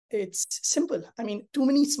It's simple. I mean, too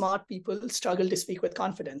many smart people struggle to speak with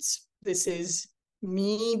confidence. This is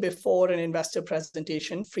me before an investor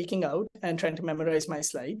presentation, freaking out and trying to memorize my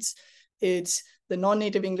slides. It's the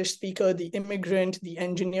non-native English speaker, the immigrant, the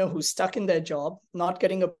engineer who's stuck in their job, not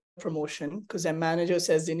getting a promotion because their manager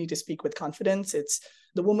says they need to speak with confidence. It's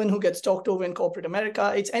the woman who gets talked over in corporate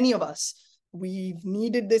America. It's any of us. We've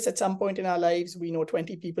needed this at some point in our lives. We know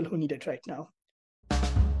 20 people who need it right now.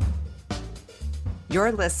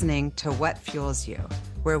 You're listening to What Fuels You,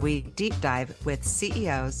 where we deep dive with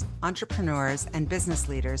CEOs, entrepreneurs, and business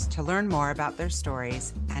leaders to learn more about their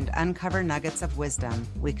stories and uncover nuggets of wisdom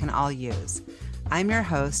we can all use. I'm your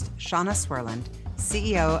host, Shauna Swerland,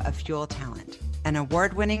 CEO of Fuel Talent, an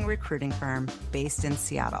award-winning recruiting firm based in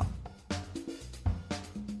Seattle.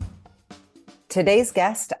 Today's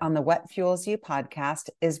guest on the What Fuels You podcast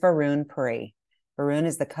is Varun Puri. Varun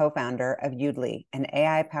is the co-founder of Yoodli, an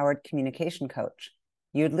AI-powered communication coach.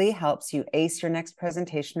 Yoodli helps you ace your next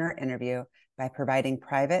presentation or interview by providing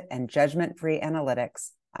private and judgment-free analytics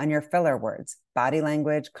on your filler words, body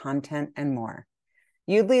language, content, and more.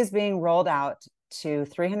 Yoodli is being rolled out to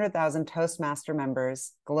 300,000 Toastmaster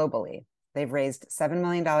members globally. They've raised $7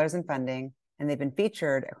 million in funding, and they've been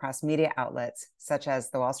featured across media outlets such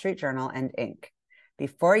as the Wall Street Journal and Inc.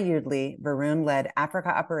 Before Yoodli, Varun led Africa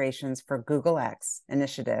operations for Google X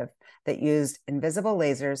initiative that used invisible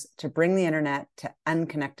lasers to bring the internet to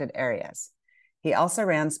unconnected areas. He also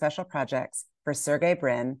ran special projects for Sergey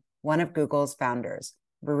Brin, one of Google's founders.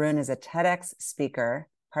 Varun is a TEDx speaker,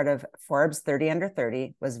 part of Forbes 30 Under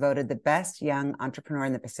 30, was voted the best young entrepreneur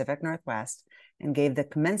in the Pacific Northwest, and gave the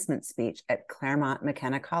commencement speech at Claremont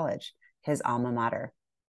McKenna College, his alma mater.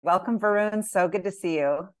 Welcome, Varun. So good to see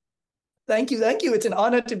you. Thank you. It's an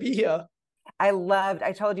honor to be here.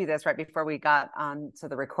 I told you this right before we got on to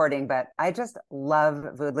the recording, but I just love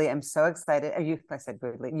Yoodli. I'm so excited. I said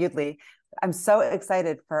Yoodli. I'm so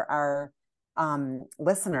excited for our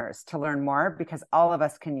listeners to learn more because all of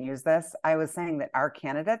us can use this. I was saying that our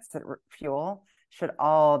candidates at Fuel should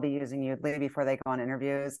all be using Yoodli before they go on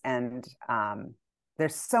interviews. And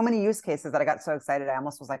there's so many use cases that I got so excited. I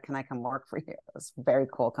almost was like, can I come work for you? It's a very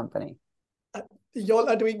cool company. Y'all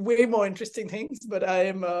are doing way more interesting things, but I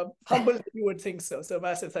am humbled that you would think so. So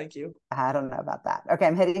massive thank you. I don't know about that. Okay,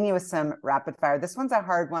 I'm hitting you with some rapid fire. This one's a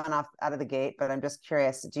hard one out of the gate, but I'm just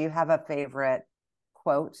curious. Do you have a favorite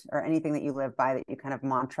quote or anything that you live by that you kind of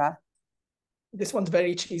mantra? This one's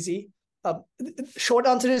very cheesy. Short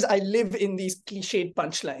answer is I live in these cliched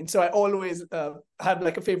punchlines. So I always have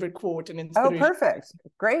like a favorite quote and inspiration. Oh, perfect.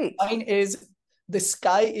 Great. Mine is, the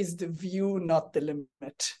sky is the view, not the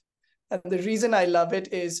limit. And the reason I love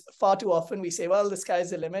it is far too often we say, well, the sky is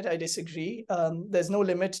the limit. I disagree. There's no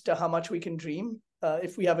limit to how much we can dream.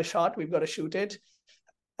 If we have a shot, we've got to shoot it.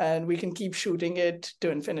 And we can keep shooting it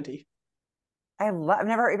to infinity. I've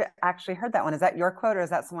never even actually heard that one. Is that your quote or is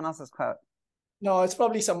that someone else's quote? No, it's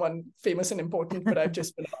probably someone famous and important, but I've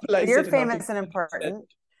just monopolized You're it. You're famous and important.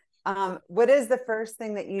 What is the first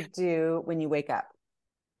thing that you do when you wake up?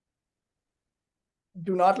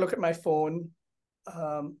 Do not look at my phone.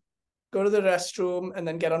 Go to the restroom and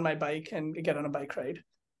then get on my bike and get on a bike ride.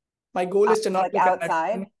 My goal is to not like look outside? At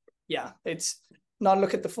my phone. Yeah, it's not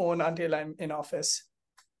look at the phone until I'm in office.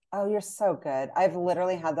 Oh, you're so good. I've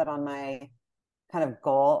literally had that on my kind of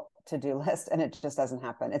goal to-do list and it just doesn't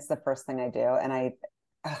happen. It's the first thing I do. And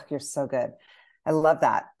you're so good. I love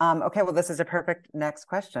that. Okay, well, this is a perfect next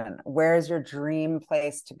question. Where is your dream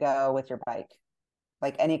place to go with your bike?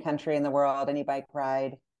 Like any country in the world, any bike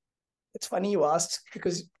ride? It's funny you asked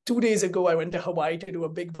because 2 days ago, I went to Hawaii to do a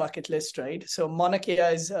big bucket list ride. So Mauna Kea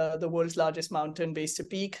is the world's largest mountain base to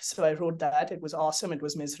peak. So I rode that. It was awesome. It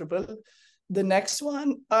was miserable. The next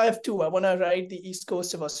one, I have two. I want to ride the east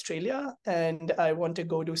coast of Australia and I want to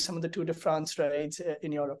go do some of the Tour de France rides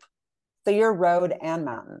in Europe. So you're road and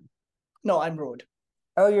mountain? No, I'm road.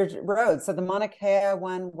 Oh, you're road. So the Mauna Kea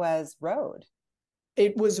one was road.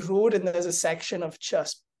 It was road and there's a section of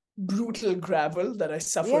just brutal gravel that I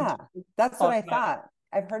suffered. Yeah, that's what I thought.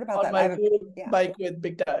 I've heard about that. On my bike with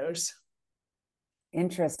big tires.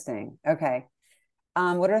 Interesting. Okay.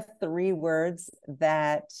 What are 3 words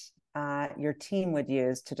that your team would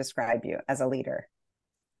use to describe you as a leader?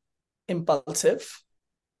 Impulsive,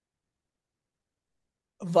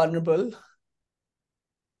 vulnerable,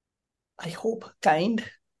 I hope kind.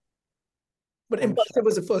 But impulsive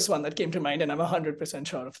was the first one that came to mind, and I'm 100%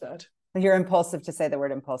 sure of that. You're impulsive to say the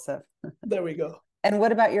word impulsive. There we go. And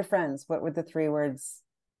what about your friends? What would the 3 words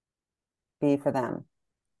be for them?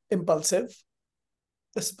 Impulsive,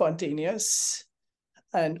 spontaneous,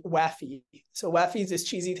 and waffy. So waffy is this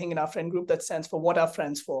cheesy thing in our friend group that stands for what are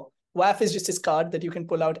friends for. WAF is just this card that you can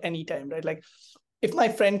pull out anytime, right? Like if my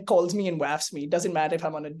friend calls me and WAFs me, it doesn't matter if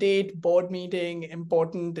I'm on a date, board meeting,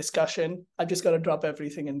 important discussion, I've just got to drop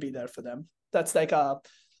everything and be there for them. That's like a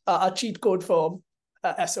cheat code for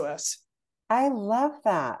SOS. I love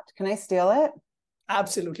that. Can I steal it?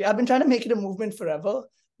 Absolutely. I've been trying to make it a movement forever,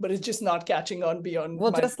 but it's just not catching on beyond.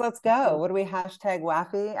 Well, just let's go. What do we hashtag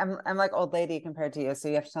waffy? I'm like old lady compared to you, so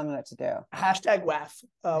you have to tell me what to do. Hashtag WAF.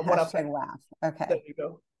 Hashtag WAF. Okay. There you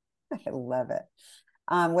go. I love it.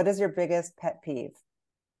 What is your biggest pet peeve?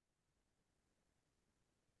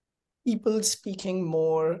 People speaking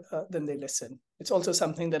more than they listen. It's also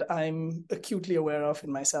something that I'm acutely aware of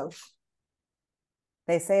in myself.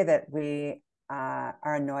 They say that we are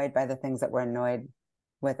annoyed by the things that we're annoyed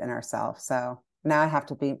with in ourselves. So now I have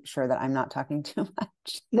to be sure that I'm not talking too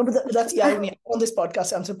much. No, but that's the irony. On this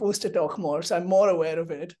podcast, I'm supposed to talk more, so I'm more aware of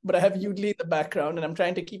it. But I have Yoodli in the background, and I'm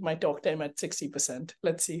trying to keep my talk time at 60%.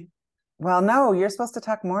 Let's see. Well, no, you're supposed to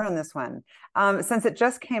talk more on this one. Since it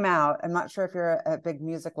just came out, I'm not sure if you're a big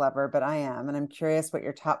music lover, but I am. And I'm curious what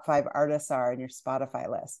your top 5 artists are in your Spotify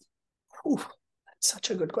list. Ooh, that's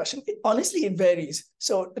such a good question. Honestly, it varies.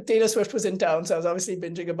 So Taylor Swift was in town, so I was obviously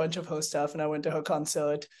binging a bunch of her stuff, and I went to her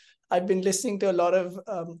concert. I've been listening to a lot of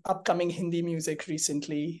upcoming Hindi music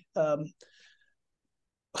recently.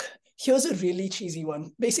 Here's a really cheesy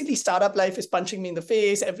one. Basically, startup life is punching me in the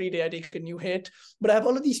face. Every day I take a new hit. But I have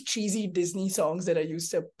all of these cheesy Disney songs that I used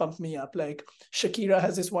to pump me up. Like Shakira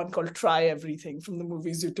has this one called Try Everything from the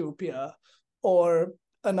movie Zootopia. Or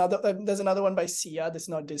there's another one by Sia that's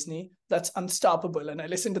not Disney. That's Unstoppable. And I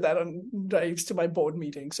listen to that on drives to my board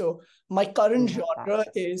meeting. So my current genre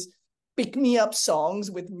is pick me up songs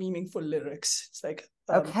with meaningful lyrics. It's like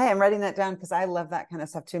okay, I'm writing that down because I love that kind of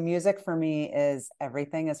stuff too. Music for me is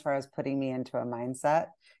everything as far as putting me into a mindset.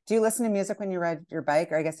 Do you listen to music when you ride your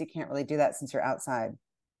bike? Or I guess you can't really do that since you're outside.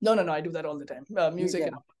 No, I do that all the time. Music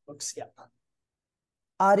and books, yeah.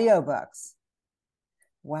 Audiobooks.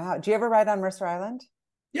 Wow. Do you ever ride on Mercer Island?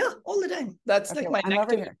 Yeah, all the time. That's like my I'm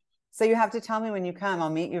over here. So you have to tell me when you come. I'll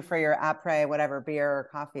meet you for your après, whatever, beer or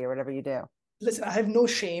coffee or whatever you do. Listen, I have no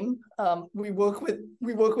shame. We work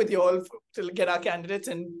with you all to get our candidates,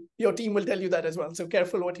 and your team will tell you that as well. So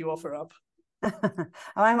careful what you offer up.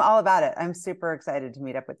 I'm all about it. I'm super excited to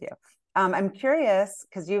meet up with you. I'm curious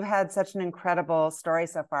because you've had such an incredible story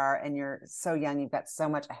so far, and you're so young. You've got so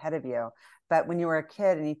much ahead of you. But when you were a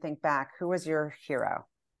kid and you think back, who was your hero?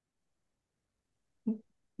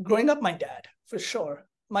 Growing up, my dad, for sure.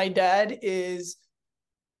 My dad is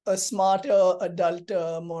a smarter,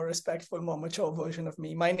 adulter, more respectful, more mature version of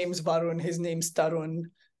me. My name is Varun. His name's Tarun.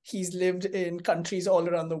 He's lived in countries all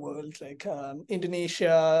around the world, like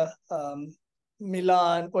Indonesia,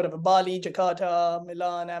 Milan, whatever, Bali, Jakarta,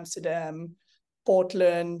 Milan, Amsterdam,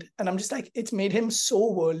 Portland. And I'm just like, it's made him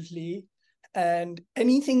so worldly. And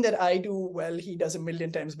anything that I do well, he does a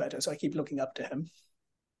million times better. So I keep looking up to him.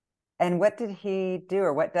 And what did he do,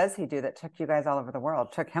 or what does he do that took you guys all over the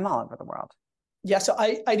world, took him all over the world? Yeah, so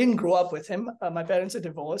I didn't grow up with him. My parents are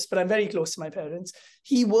divorced, but I'm very close to my parents.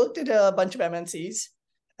 He worked at a bunch of MNCs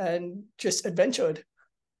and just adventured.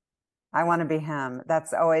 I want to be him.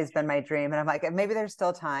 That's always been my dream. And I'm like, maybe there's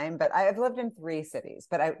still time, but I've lived in 3 cities,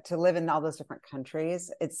 but to live in all those different countries,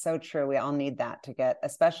 it's so true. We all need that to get,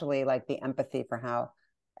 especially like the empathy for how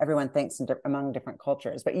everyone thinks among different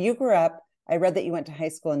cultures. But you grew up, I read that you went to high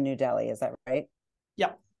school in New Delhi. Is that right?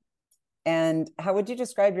 Yeah. And how would you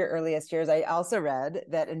describe your earliest years? I also read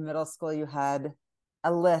that in middle school you had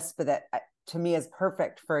a lisp that to me is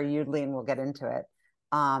perfect for a Yoodli, and we'll get into it.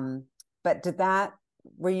 But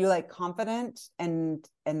were you like confident and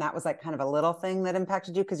that was like kind of a little thing that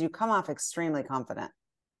impacted you? Because you come off extremely confident.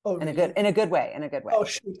 Oh, in really? a good way. Oh,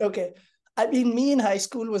 shoot. Okay. I mean, me in high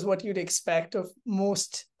school was what you'd expect of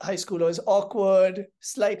most high schoolers: awkward,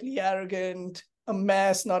 slightly arrogant, a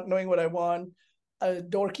mess, not knowing what I want, a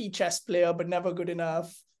dorky chess player, but never good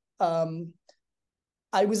enough.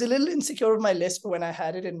 I was a little insecure of my lisp when I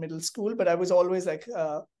had it in middle school, but I was always like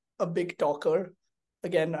a big talker.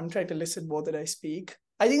 Again, I'm trying to listen more than I speak.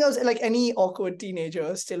 I think I was like any awkward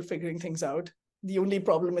teenager, still figuring things out. The only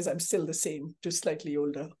problem is I'm still the same, just slightly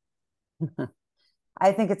older.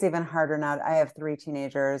 I think it's even harder now. I have 3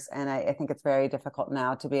 teenagers, and I think it's very difficult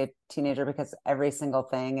now to be a teenager because every single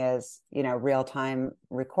thing is, real time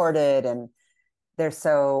recorded, and they're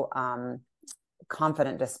so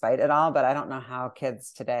confident despite it all. But I don't know how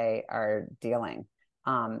kids today are dealing.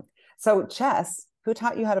 So chess, who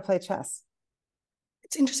taught you how to play chess?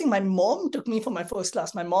 It's interesting. My mom took me for my first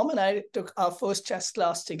class. My mom and I took our first chess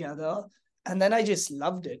class together, and then I just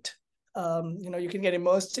loved it. You can get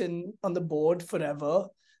immersed on the board forever.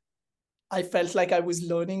 I felt like I was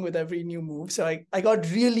learning with every new move. So I got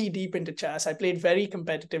really deep into chess. I played very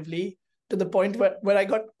competitively to the point where I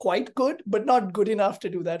got quite good, but not good enough to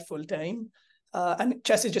do that full time. And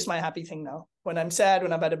chess is just my happy thing now. When I'm sad,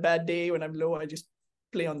 when I've had a bad day, when I'm low, I just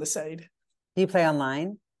play on the side. Do you play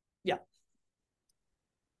online? Yeah.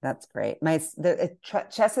 That's great.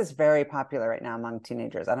 Chess is very popular right now among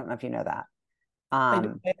teenagers. I don't know if you know that.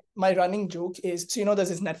 My running joke is, so there's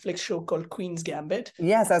this Netflix show called Queen's Gambit.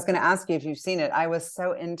 Yes, I was going to ask you if you've seen it. I was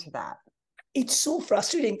so into that. It's so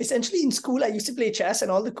frustrating. Essentially, in school, I used to play chess,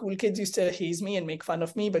 and all the cool kids used to haze me and make fun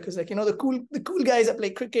of me because, like, the cool guys that play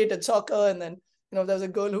cricket and soccer, and then there was a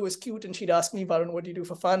girl who was cute, and she'd ask me, Varun, what do you do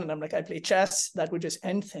for fun? And I'm like, I play chess. That would just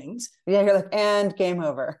end things. Yeah, you're like, and game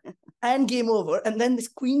over. And game over. And then this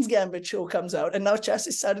Queen's Gambit show comes out, and now chess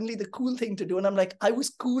is suddenly the cool thing to do. And I'm like, I was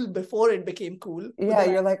cool before it became cool. Yeah,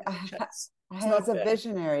 you're like, I was a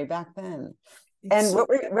visionary back then. And what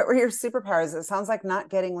were your superpowers? It sounds like not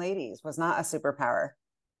getting ladies was not a superpower.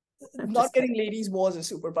 Not getting ladies was a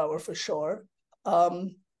superpower for sure.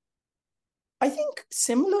 I think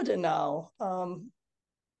similar to now,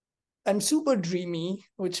 I'm super dreamy,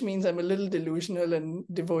 which means I'm a little delusional and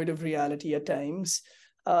devoid of reality at times.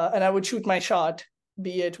 And I would shoot my shot,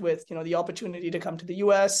 be it with the opportunity to come to the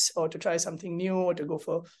US or to try something new or to go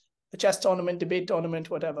for a chess tournament, debate tournament,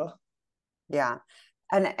 whatever. Yeah.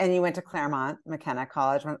 And you went to Claremont McKenna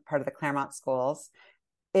College, part of the Claremont schools.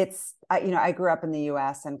 It's, I grew up in the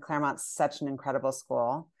US and Claremont's such an incredible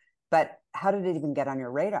school, but how did it even get on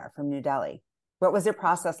your radar from New Delhi? What was your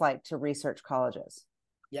process like to research colleges?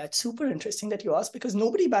 Yeah, it's super interesting that you asked because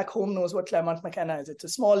nobody back home knows what Claremont McKenna is. It's a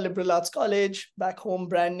small liberal arts college. Back home,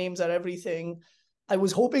 brand names are everything. I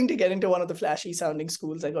was hoping to get into one of the flashy sounding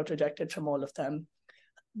schools. I got rejected from all of them.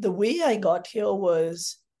 The way I got here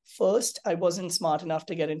was, first, I wasn't smart enough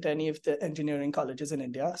to get into any of the engineering colleges in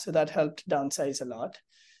India. So that helped downsize a lot.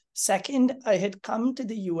 Second, I had come to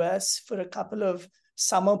the US for a couple of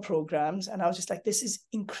summer programs. And I was just like, this is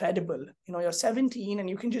incredible. You're 17 and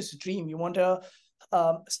you can just dream. You want to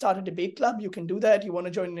start a debate club, you can do that. You want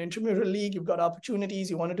to join an intramural league, you've got opportunities.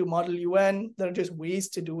 You want to do Model UN, there are just ways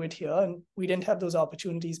to do it here. And we didn't have those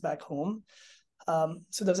opportunities back home.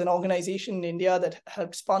 So there's an organization in India that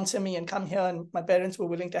helped sponsor me and come here, and my parents were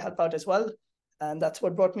willing to help out as well. And that's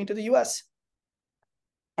what brought me to the US.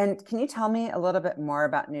 And can you tell me a little bit more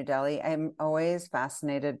about New Delhi? I'm always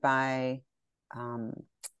fascinated by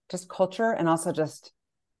just culture and also just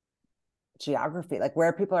geography, like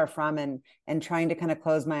where people are from, and trying to kind of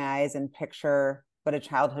close my eyes and picture what a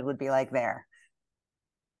childhood would be like there.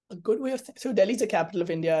 A good way of so Delhi's the capital of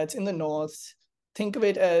India. It's in the north. Think of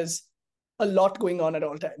it as a lot going on at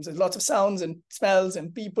all times. There's lots of sounds and smells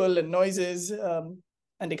and people and noises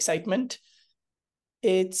and excitement.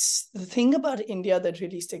 It's the thing about India that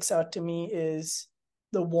really sticks out to me is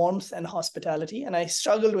the warmth and hospitality. And I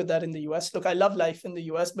struggled with that in the US. Look, I love life in the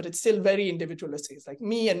US, but it's still very individualistic. It's like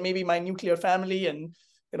me and maybe my nuclear family and,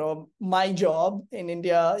 my job. In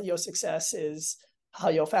India, your success is how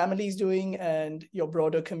your family is doing and your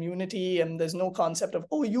broader community. And there's no concept of,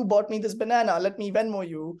 oh, you bought me this banana, let me Venmo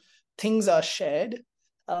you. Things are shared.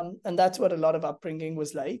 And that's what a lot of upbringing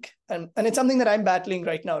was like. And it's something that I'm battling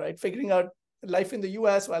right now, right? Figuring out life in the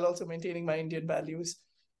US while also maintaining my Indian values.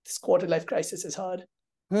 This quarter life crisis is hard.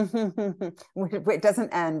 It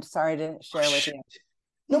doesn't end. Sorry to share with you.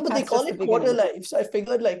 No, but they call it quarter life. So I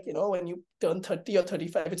figured when you turn 30 or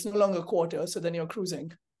 35, it's no longer quarter. So then you're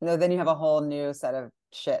cruising. No, then you have a whole new set of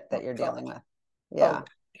shit that you're dealing with. Yeah.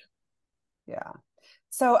 Oh. Yeah.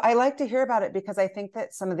 So I like to hear about it because I think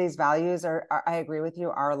that some of these values are, I agree with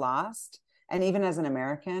you, are lost. And even as an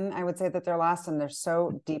American, I would say that they're lost, and they're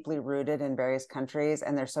so deeply rooted in various countries,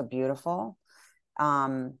 and they're so beautiful.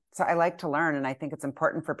 So I like to learn, and I think it's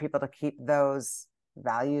important for people to keep those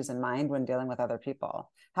values in mind when dealing with other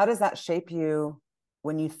people. How does that shape you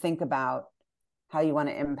when you think about how you want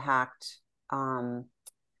to impact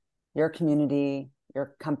your community,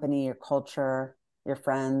 your company, your culture, your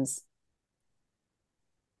friends?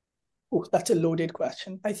 Oh, that's a loaded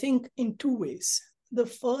question. I think in two ways. The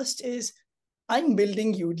first is I'm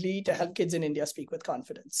building Yoodli to help kids in India speak with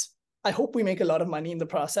confidence. I hope we make a lot of money in the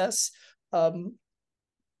process.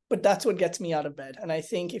 But that's what gets me out of bed. And I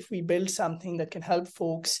think if we build something that can help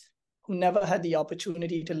folks who never had the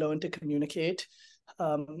opportunity to learn to communicate,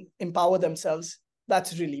 empower themselves,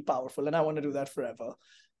 that's really powerful. And I want to do that forever.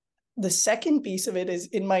 The second piece of it is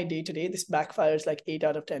in my day-to-day, this backfires like 8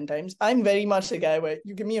 out of 10 times. I'm very much the guy where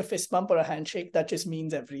you give me a fist bump or a handshake, that just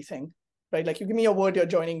means everything, right? Like you give me a word, you're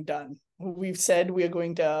joining done. We've said we're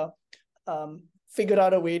going to figure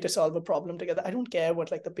out a way to solve a problem together. I don't care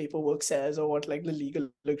what like the paperwork says or what like the legal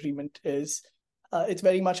agreement is. It's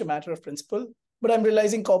very much a matter of principle. But I'm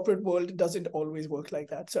realizing corporate world doesn't always work like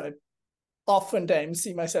that. So I oftentimes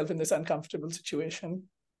see myself in this uncomfortable situation.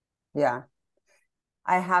 Yeah.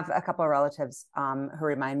 I have a couple of relatives who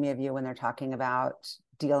remind me of you when they're talking about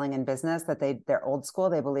dealing in business, that they're old school.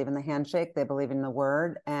 They believe in the handshake, they believe in the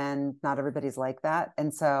word, and not everybody's like that.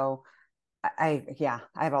 And so I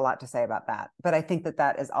have a lot to say about that. But I think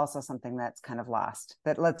that is also something that's kind of lost,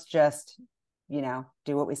 that let's just,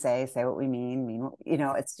 do what we say what we mean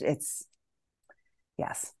what, it's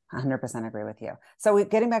yes, 100% agree with you. So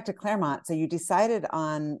getting back to Claremont. So you decided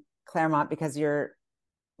on Claremont because you're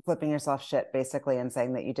flipping yourself shit basically and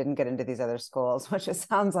saying that you didn't get into these other schools, which it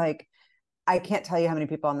sounds like, I can't tell you how many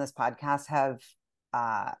people on this podcast have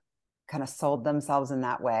kind of sold themselves in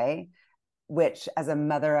that way, which as a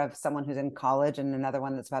mother of someone who's in college and another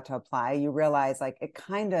one that's about to apply, you realize like it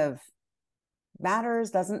kind of matters,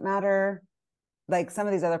 doesn't matter. Like some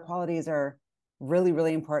of these other qualities are really,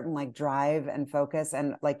 really important, like drive and focus.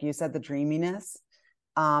 And like you said, the dreaminess.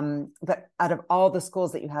 But out of all the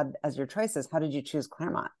schools that you had as your choices, how did you choose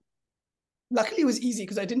Claremont? Luckily, it was easy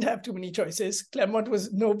because I didn't have too many choices. Claremont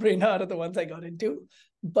was no brainer out of the ones I got into.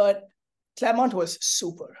 But Claremont was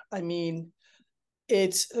super. I mean,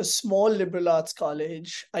 it's a small liberal arts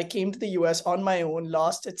college. I came to the US on my own,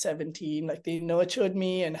 lost at 17. Like they nurtured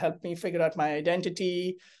me and helped me figure out my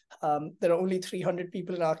identity. There are only 300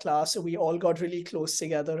 people in our class, so we all got really close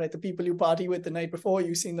together, right? The people you party with the night before,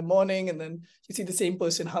 you see in the morning, and then you see the same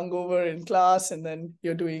person hungover in class, and then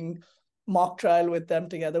you're doing mock trial with them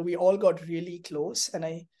together. We all got really close. And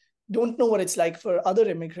I don't know what it's like for other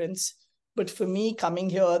immigrants, but for me, coming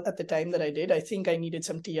here at the time that I did, I think I needed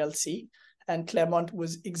some TLC. And Claremont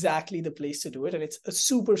was exactly the place to do it. And it's a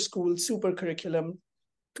super school, super curriculum.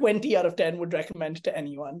 20 out of 10 would recommend to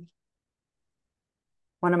anyone.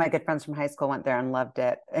 One of my good friends from high school went there and loved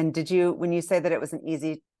it. And when you say that it was an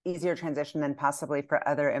easier transition than possibly for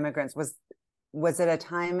other immigrants, was it a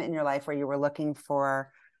time in your life where you were looking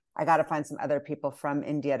for, I got to find some other people from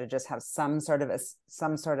India to just have some sort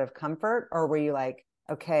of comfort? Or were you like,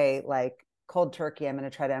 okay, like cold turkey, I'm going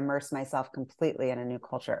to try to immerse myself completely in a new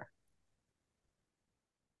culture?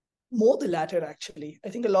 More the latter, actually. I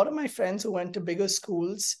think a lot of my friends who went to bigger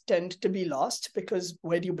schools tend to be lost because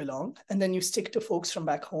where do you belong? And then you stick to folks from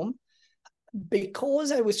back home.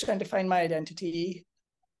 Because I was trying to find my identity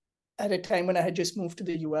at a time when I had just moved to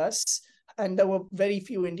the US, and there were very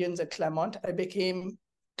few Indians at Claremont, I became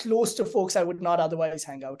close to folks I would not otherwise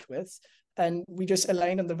hang out with. And we just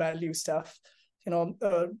aligned on the value stuff.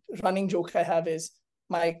 A running joke I have is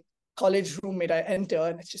my college roommate, I enter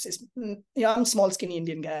and it's just this young, small, skinny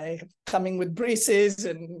Indian guy coming with braces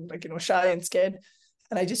and shy and scared.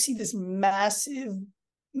 And I just see this massive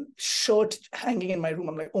shirt hanging in my room.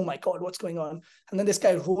 I'm like, oh my God, what's going on? And then this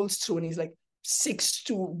guy rolls through and he's like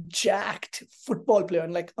 6'2", jacked football player,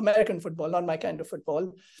 and like American football, not my kind of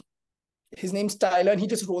football. His name's Tyler, and he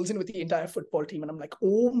just rolls in with the entire football team. And I'm like,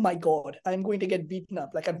 oh my God, I'm going to get beaten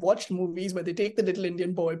up. Like I've watched movies where they take the little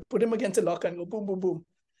Indian boy, put him against a locker and go boom, boom, boom.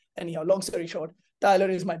 Anyhow, long story short, Tyler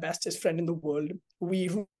is my bestest friend in the world. We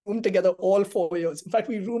roomed together all 4 years. In fact,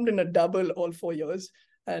 we roomed in a double all 4 years.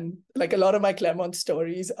 And like a lot of my Claremont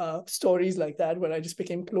stories are stories like that, where I just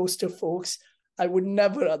became close to folks I would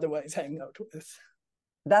never otherwise hang out with.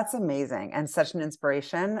 That's amazing and such an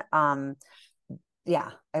inspiration.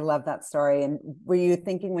 Yeah, I love that story. And were you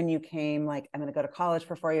thinking when you came, like, I'm going to go to college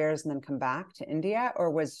for 4 years and then come back to India?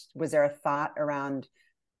 Or was there a thought around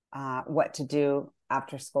what to do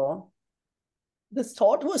after school? The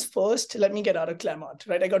thought was first, let me get out of Claremont,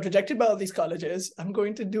 right? I got rejected by all these colleges. I'm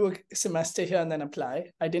going to do a semester here and then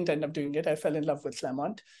apply. I didn't end up doing it. I fell in love with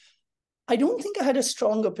Claremont. I don't think I had a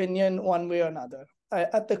strong opinion one way or another.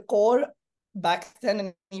 At the core, back then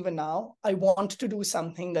and even now, I want to do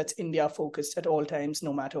something that's India focused at all times,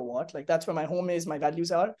 no matter what. Like that's where my home is, my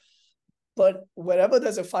values are. But wherever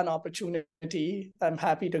there's a fun opportunity, I'm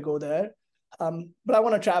happy to go there. But I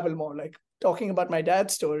want to travel more. Like talking about my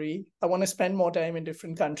dad's story, I want to spend more time in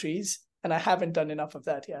different countries, and I haven't done enough of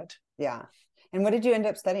that yet. Yeah. And what did you end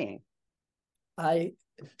up studying?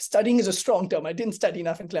 Studying is a strong term. I didn't study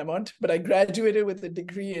enough in Claremont, but I graduated with a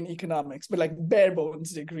degree in economics, but like bare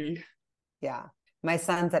bones degree. Yeah. My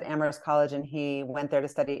son's at Amherst College and he went there to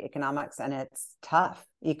study economics, and it's tough.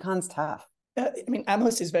 Econ's tough. I mean,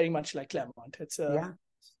 Amherst is very much like Claremont. It's a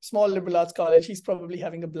small liberal arts college. He's probably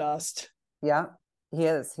having a blast. Yeah, he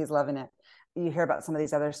is. He's loving it. You hear about some of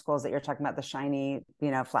these other schools that you're talking about, the shiny,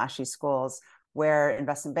 flashy schools. where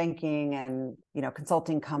investment banking and,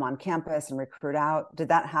 consulting come on campus and recruit out. Did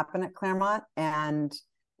that happen at Claremont? And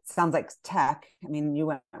it sounds like tech. I mean, you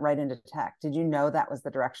went right into tech. Did you know that was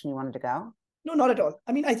the direction you wanted to go? No, not at all.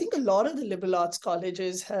 I mean, I think a lot of the liberal arts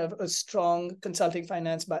colleges have a strong consulting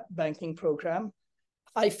finance banking program.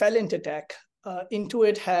 I fell into tech.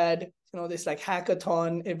 Intuit had, this like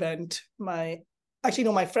hackathon event. My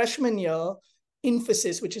freshman year,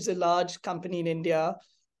 Infosys, which is a large company in India,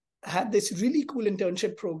 had this really cool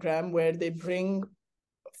internship program where they bring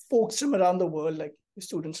folks from around the world, like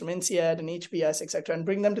students from INSEAD and HBS, et cetera, and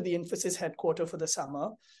bring them to the Infosys headquarters for the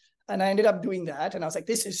summer. And I ended up doing that. And I was like,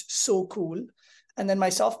 this is so cool. And then my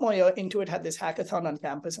sophomore year, Intuit had this hackathon on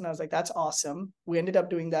campus. And I was like, that's awesome. We ended up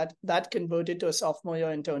doing that. That converted to a sophomore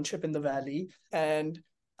year internship in the Valley. And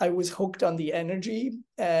I was hooked on the energy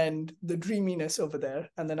and the dreaminess over there.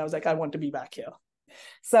 And then I was like, I want to be back here.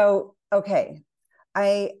 So, okay.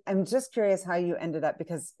 I'm just curious how you ended up,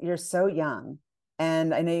 because you're so young.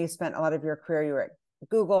 And I know you spent a lot of your career, you were at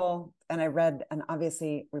Google, and I read and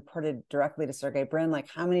obviously reported directly to Sergey Brin. Like,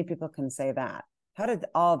 how many people can say that? How did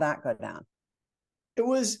all that go down? It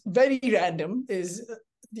was very random, is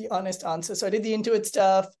the honest answer. So I did the Intuit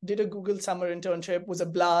stuff, did a Google summer internship, was a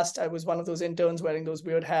blast. I was one of those interns wearing those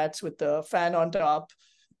weird hats with the fan on top,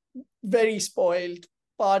 very spoiled,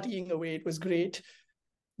 partying away. It was great.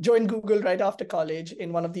 Joined Google right after college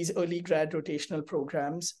in one of these early grad rotational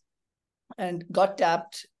programs and got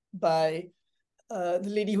tapped by the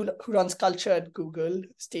lady who runs culture at Google,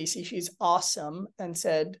 Stacy. She's awesome, and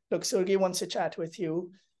said, look, Sergey wants to chat with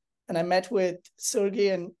you. And I met with Sergey,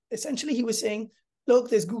 and essentially he was saying, look,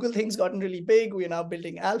 this Google thing's gotten really big. We are now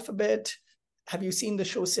building Alphabet. Have you seen the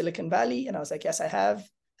show Silicon Valley? And I was like, yes, I have.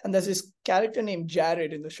 And there's this character named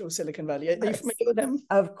Jared in the show Silicon Valley. Are you familiar with him?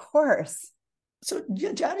 Of course. So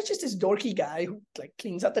yeah, Jared's just this dorky guy who like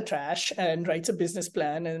cleans up the trash and writes a business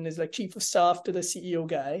plan and is like chief of staff to the CEO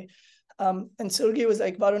guy. And Sergey was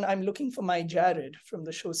like, Varun, I'm looking for my Jared from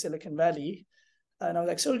the show Silicon Valley. And I was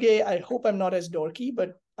like, Sergey, I hope I'm not as dorky,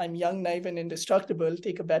 but I'm young, naive, and indestructible.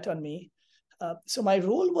 Take a bet on me. So my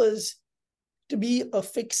role was to be a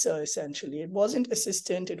fixer, essentially. It wasn't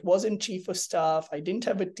assistant. It wasn't chief of staff. I didn't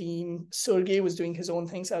have a team. Sergey was doing his own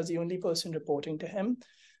things. I was the only person reporting to him.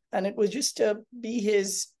 And it was just to be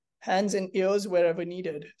his hands and ears wherever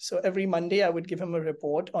needed. So every Monday, I would give him a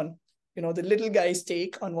report on, the little guy's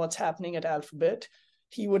take on what's happening at Alphabet.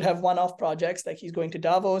 He would have one-off projects, like he's going to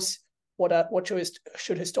Davos. What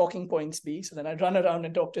should his talking points be? So then I'd run around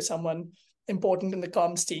and talk to someone important in the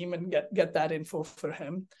comms team and get that info for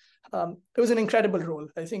him. It was an incredible role.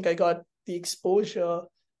 I think I got the exposure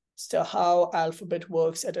to how Alphabet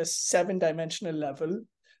works at a 7-dimensional level,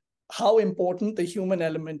 how important the human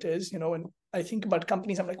element is. When I think about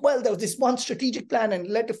companies, I'm like, well, there was this one strategic plan and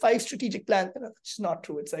led to 5 strategic plans. It's not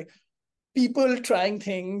true. It's like people trying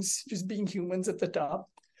things, just being humans at the top.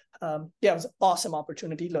 It was an awesome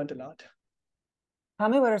opportunity, learned a lot. Tell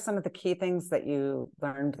me, what are some of the key things that you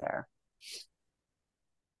learned there?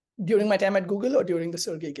 During my time at Google or during the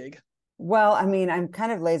Sergey gig? Well, I mean, I'm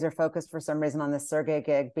kind of laser focused for some reason on the Sergey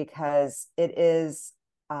gig because it is,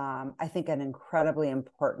 I think, an incredibly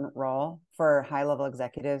important role for high-level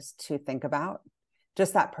executives to think about.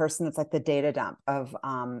 Just that person that's like the data dump of,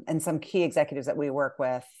 and some key executives that we work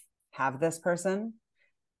with have this person.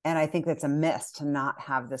 And I think that's a miss to not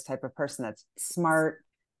have this type of person that's smart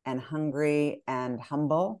and hungry and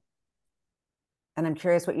humble. And I'm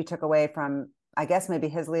curious what you took away from, I guess, maybe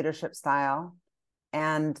his leadership style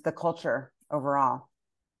and the culture overall.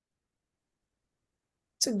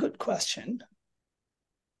 It's a good question.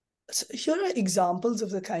 So here are examples of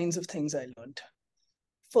the kinds of things I learned.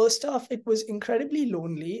 First off, it was incredibly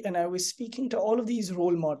lonely, and I was speaking to all of these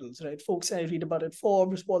role models, right? Folks I read about at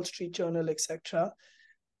Forbes, Wall Street Journal, etc.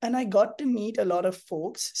 And I got to meet a lot of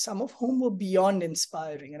folks, some of whom were beyond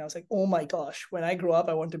inspiring. And I was like, oh my gosh, when I grow up,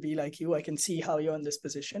 I want to be like you. I can see how you're in this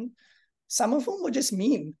position. Some of whom were just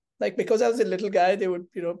mean. Like, because I was a little guy, they would,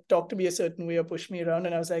 talk to me a certain way or push me around.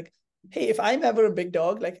 And I was like, hey, if I'm ever a big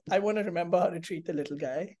dog, like, I want to remember how to treat the little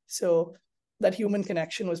guy. So that human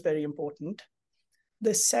connection was very important.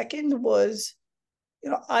 The second was,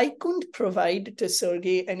 I couldn't provide to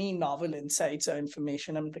Sergey any novel insights or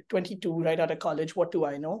information. I'm like 22, right out of college. What do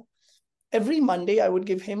I know? Every Monday, I would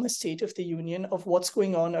give him a State of the Union of what's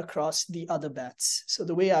going on across the other bets. So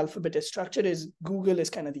the way Alphabet is structured is Google is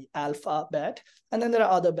kind of the alpha bet. And then there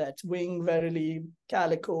are other bets, Wing, Verily,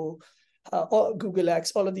 Calico, or Google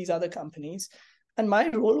X, all of these other companies. And my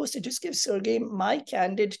role was to just give Sergey my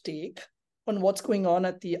candid take on what's going on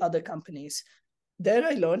at the other companies. There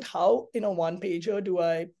I learned how, in a one-pager, do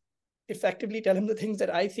I effectively tell him the things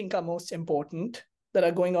that I think are most important that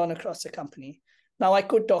are going on across the company. Now, I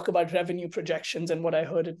could talk about revenue projections and what I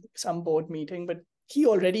heard at some board meeting, but he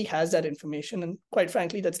already has that information. And quite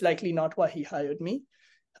frankly, that's likely not why he hired me.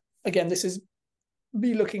 Again, this is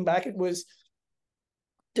me looking back. It was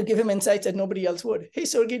to give him insights that nobody else would. Hey,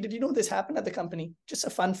 Sergey, did you know this happened at the company? Just a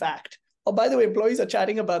fun fact. Oh, by the way, employees are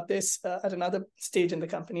chatting about this at another stage in the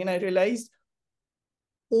company. And I realized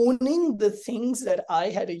owning the things that I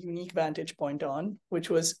had a unique vantage point on, which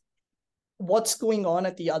was what's going on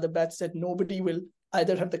at the other bets that nobody will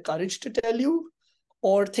either have the courage to tell you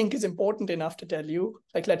or think is important enough to tell you,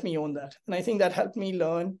 like, let me own that. And I think that helped me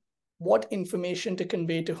learn what information to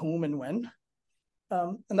convey to whom and when.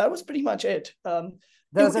 And that was pretty much it.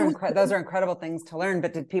 Those are incredible things to learn,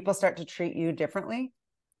 but did people start to treat you differently?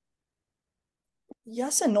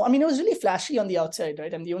 Yes and no. I mean, it was really flashy on the outside,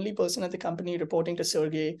 right? I'm the only person at the company reporting to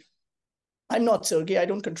Sergey. I'm not Sergey. I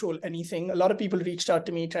don't control anything. A lot of people reached out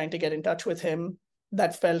to me trying to get in touch with him.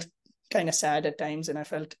 That felt kind of sad at times, and I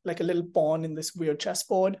felt like a little pawn in this weird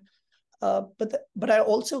chessboard. But I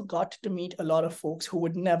also got to meet a lot of folks who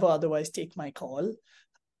would never otherwise take my call,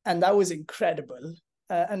 and that was incredible.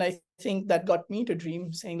 And I think that got me to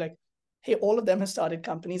dream, saying like, "Hey, all of them have started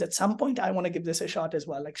companies. At some point, I want to give this a shot as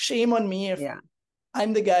well. Like, shame on me if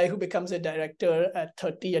I'm the guy who becomes a director at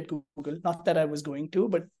 30 at Google. Not that I was going to,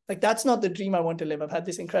 but like that's not the dream I want to live. I've had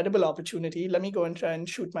this incredible opportunity. Let me go and try and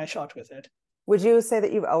shoot my shot with it." Would you say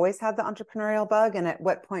that you've always had the entrepreneurial bug? And at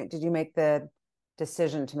what point did you make the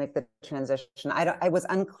decision to make the transition? I was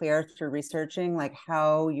unclear through researching like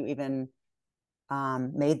how you even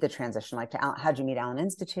made the transition, like how'd you meet Allen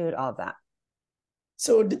Institute, all of that?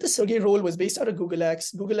 So the Sergey role was based out of Google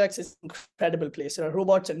X. Google X is an incredible place. There are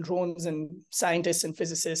robots and drones and scientists and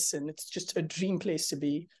physicists, and it's just a dream place to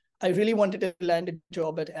be. I really wanted to land a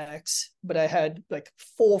job at X, but I had like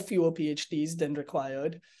 4 fewer PhDs than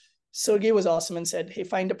required. Sergey was awesome and said, "Hey,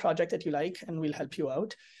 find a project that you like and we'll help you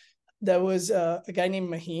out." There was a guy named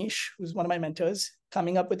Mahesh, who's one of my mentors,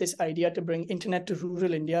 coming up with this idea to bring internet to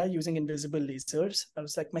rural India using invisible lasers. I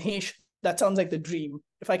was like, "Mahesh, that sounds like the dream.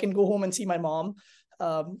 If I can go home and see my mom,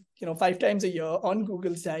 5 times a year on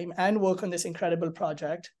Google's dime and work on this incredible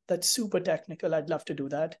project that's super technical, I'd love to do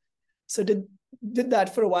that." So did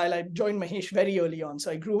that for a while. I joined Mahesh very early on. So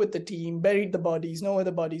I grew with the team, buried the bodies, know where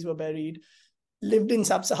the bodies were buried, lived in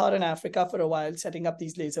sub-Saharan Africa for a while, setting up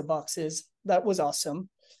these laser boxes. That was awesome.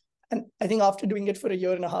 And I think after doing it for a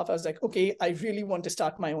year and a half, I was like, okay, I really want to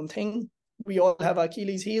start my own thing. We all have our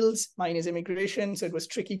Achilles heels. Mine is immigration. So it was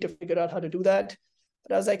tricky to figure out how to do that.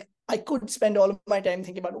 But I was like, I could spend all of my time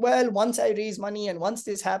thinking about, well, once I raise money and once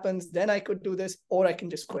this happens, then I could do this, or I can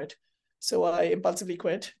just quit. So I impulsively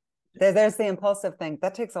quit. There's the impulsive thing.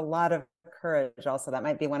 That takes a lot of courage also. That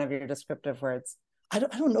might be one of your descriptive words. I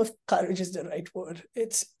don't know if courage is the right word.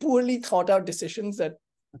 It's poorly thought out decisions that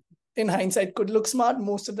in hindsight could look smart.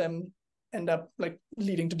 Most of them end up like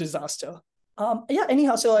leading to disaster.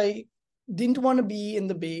 Anyhow, so I didn't want to be in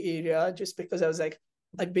the Bay Area just because I was like,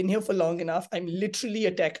 I've been here for long enough. I'm literally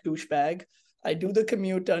a tech douchebag. I do the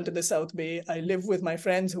commute down to the South Bay. I live with my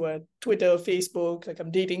friends who are Twitter, Facebook. Like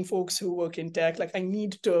I'm dating folks who work in tech. Like I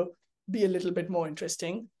need to be a little bit more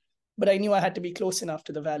interesting. But I knew I had to be close enough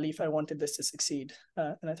to the Valley if I wanted this to succeed.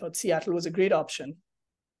 And I thought Seattle was a great option.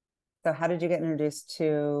 So how did you get introduced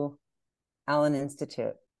to Allen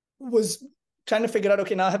Institute? Was trying to figure out,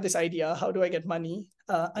 okay, now I have this idea. How do I get money?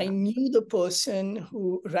 I knew the person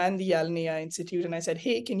who ran the Allen AI Institute. And I said,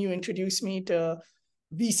 hey, can you introduce me to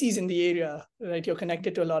VCs in the area, right? You're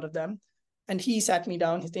connected to a lot of them. And he sat me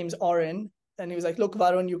down. His name's Oren. And he was like, look,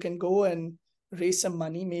 Varun, you can go and raise some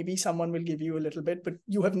money. Maybe someone will give you a little bit, but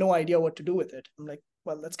you have no idea what to do with it. I'm like,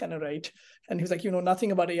 well, that's kind of right. And he was like, you know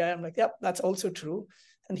nothing about AI. I'm like, yep, that's also true.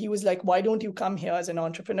 And he was like, why don't you come here as an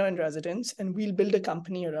entrepreneur in residence and we'll build a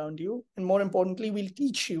company around you. And more importantly, we'll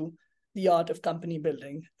teach you the art of company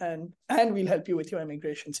building and we'll help you with your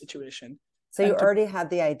immigration situation. So you already had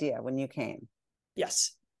the idea when you came?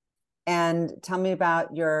 Yes. And tell me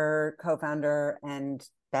about your co-founder and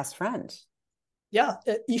best friend. Yeah,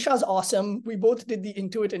 Isha's awesome. We both did the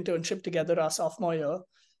Intuit internship together our sophomore year.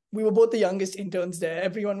 We were both the youngest interns there.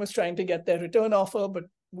 Everyone was trying to get their return offer, but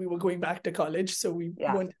we were going back to college, so we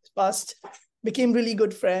weren't fast. Became really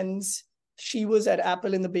good friends. She was at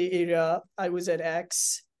Apple in the Bay Area. I was at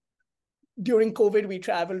X. During COVID, we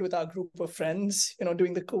traveled with our group of friends,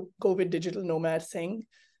 doing the COVID digital nomad thing.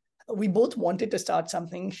 We both wanted to start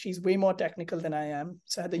something. She's way more technical than I am.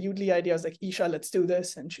 So I had the Yoodli idea. I was like, Isha, let's do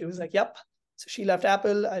this. And she was like, yep. So she left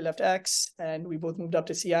Apple, I left X, and we both moved up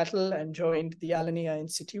to Seattle and joined the Allen AI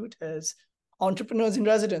Institute as entrepreneurs in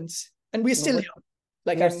residence. And we're still here.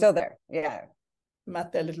 Like You're still there. Yeah. I'm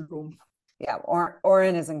at their little room. Yeah.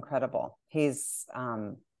 Oren is incredible. He's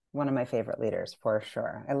one of my favorite leaders for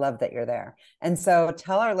sure. I love that you're there. And so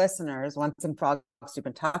tell our listeners, once and for all, you've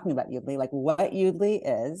been talking about Yoodli, like what Yoodli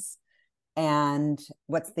is and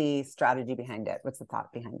what's the strategy behind it? What's the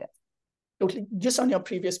thought behind it? Totally. Just on your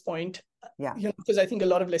previous point, yeah, because I think a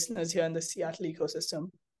lot of listeners here in the Seattle ecosystem,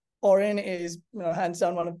 Oren is, hands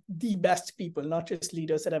down one of the best people, not just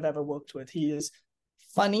leaders that I've ever worked with. He is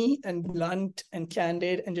funny and blunt and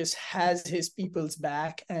candid and just has his people's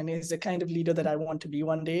back and is the kind of leader that I want to be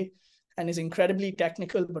one day, and is incredibly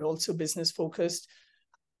technical, but also business focused.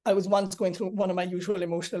 I was once going through one of my usual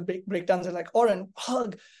emotional breakdowns and like, Oren,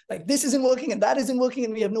 hug, like this isn't working and that isn't working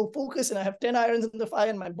and we have no focus and I have 10 irons in the fire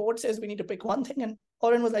and my board says we need to pick one thing. And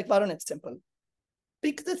Oren was like, Varun, it's simple.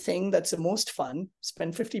 Pick the thing that's the most fun,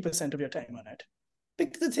 spend 50% of your time on it.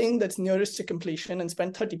 Pick the thing that's nearest to completion and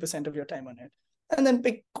spend 30% of your time on it. And then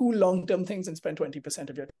pick cool long-term things and spend 20%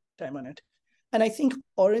 of your time on it. And I think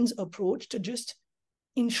Oren's approach to just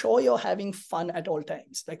ensure you're having fun at all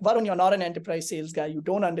times. Like, Varun, you're not an enterprise sales guy. You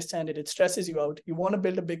don't understand it. It stresses you out. You want to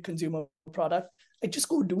build a big consumer product. Like, just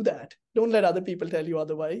go do that. Don't let other people tell you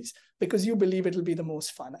otherwise because you believe it'll be the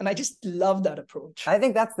most fun. And I just love that approach. I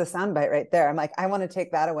think that's the soundbite right there. I'm like, I want to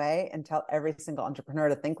take that away and tell every single entrepreneur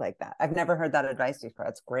to think like that. I've never heard that advice before.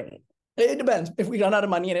 That's great. It depends. If we run out of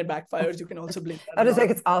money and it backfires, you can also blame that. I just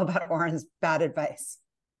think it's all about Oren's bad advice.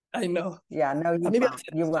 I know. Yeah, no, you won't.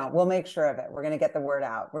 You won't. We'll make sure of it. We're going to get the word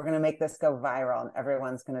out. We're going to make this go viral and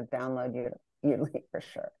everyone's going to download Yoodli for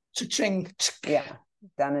sure. Cha-ching. Yeah,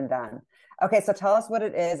 done and done. Okay, so tell us what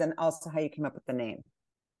it is and also how you came up with the name.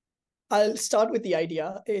 I'll start with the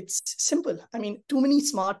idea. It's simple. I mean, too many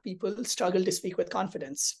smart people struggle to speak with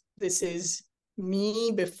confidence. This is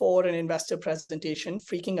me before an investor presentation,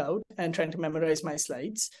 freaking out and trying to memorize my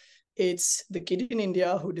slides. It's the kid in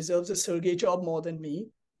India who deserves a surrogate job more than me,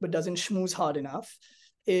 but doesn't schmooze hard enough.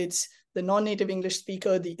 It's the non-native English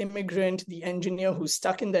speaker, the immigrant, the engineer who's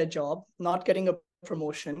stuck in their job, not getting a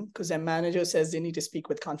promotion because their manager says they need to speak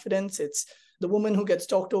with confidence. It's the woman who gets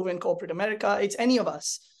talked over in corporate America. It's any of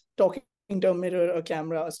us talking to a mirror, a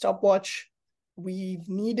camera, a stopwatch. We've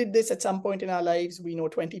needed this at some point in our lives. We know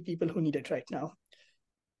 20 people who need it right now.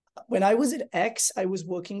 When I was at X, I was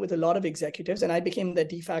working with a lot of executives and I became their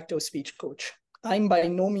de facto speech coach. I'm by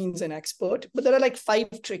no means an expert, but there are like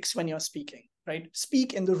 5 tricks when you're speaking, right?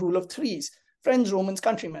 Speak in the rule of 3s. Friends, Romans,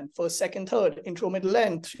 countrymen, first, second, third, intro, middle,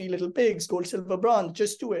 end, 3 little pigs, gold, silver, bronze,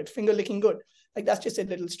 just do it, finger licking good. Like that's just a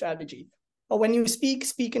little strategy. Or when you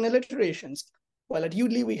speak in alliterations. Well, at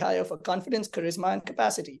Yoodli, we hire for confidence, charisma, and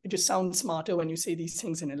capacity. It just sounds smarter when you say these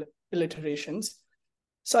things in alliterations.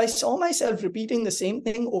 So I saw myself repeating the same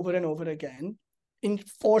thing over and over again, in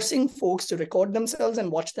forcing folks to record themselves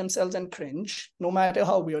and watch themselves and cringe, no matter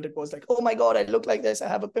how weird it was. Like, oh my God, I look like this. I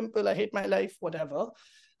have a pimple. I hate my life, whatever.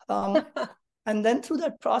 And then through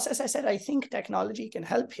that process, I said, I think technology can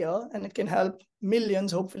help here and it can help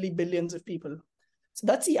millions, hopefully billions of people. So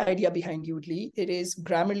that's the idea behind Yoodli. It is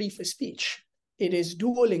Grammarly for speech. It is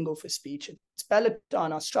Duolingo for speech. It's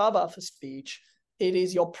Peloton or Strava for speech. It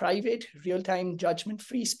is your private, real-time,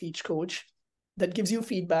 judgment-free speech coach that gives you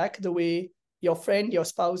feedback the way your friend, your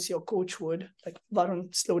spouse, your coach would. Like,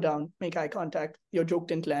 Varun, slow down, make eye contact. Your joke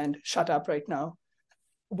didn't land. Shut up right now.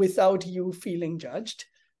 Without you feeling judged.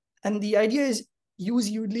 And the idea is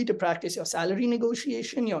use Yoodli to practice your salary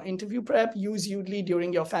negotiation, your interview prep. Use Yoodli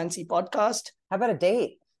during your fancy podcast. How about a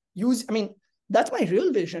date? That's my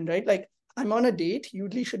real vision, right? Like, I'm on a date.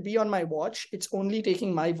 Yoodli should be on my watch. It's only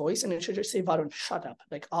taking my voice and it should just say, Varun, shut up.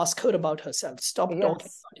 Like, ask her about herself. Stop talking about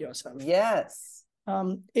yourself. Yes.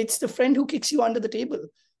 It's the friend who kicks you under the table.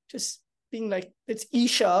 Just being like, it's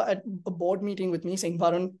Isha at a board meeting with me saying,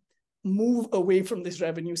 Varun, move away from this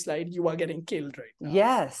revenue slide. You are getting killed right now.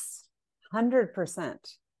 Yes, 100%.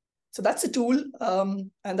 So that's the tool.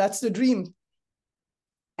 And that's the dream.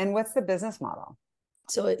 And what's the business model?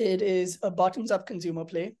 So it is a bottoms-up consumer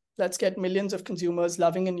play. Let's get millions of consumers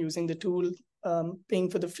loving and using the tool, paying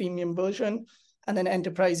for the freemium version, and then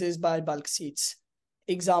enterprises buy bulk seats.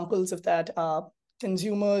 Examples of that are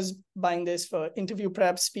consumers buying this for interview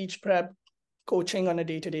prep, speech prep, coaching on a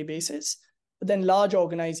day-to-day basis. But then large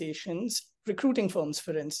organizations, recruiting firms,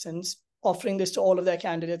 for instance, offering this to all of their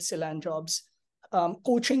candidates to land jobs.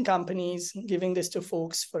 Coaching companies giving this to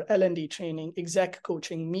folks for L&D training, exec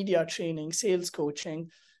coaching, media training, sales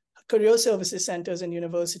coaching, career services centers and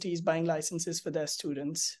universities buying licenses for their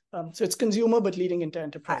students. So it's consumer, but leading into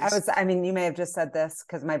enterprise. You may have just said this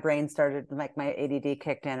because my brain started, like my ADD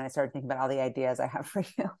kicked in. I started thinking about all the ideas I have for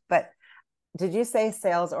you. But did you say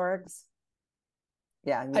sales orgs?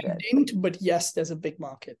 Yeah, you I did. didn't, but yes, there's a big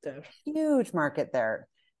market there. Huge market there.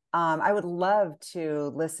 I would love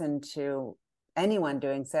to listen to anyone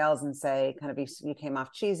doing sales and say, kind of, you came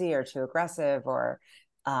off cheesy or too aggressive, or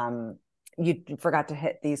you forgot to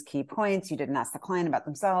hit these key points. You didn't ask the client about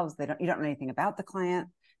themselves. You don't know anything about the client.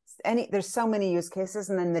 There's so many use cases.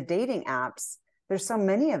 And then the dating apps, there's so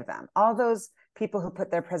many of them. All those people who put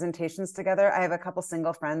their presentations together. I have a couple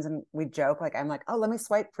single friends and we joke, like, I'm like, oh, let me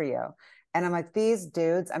swipe for you. And I'm like, these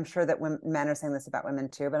dudes, I'm sure that men are saying this about women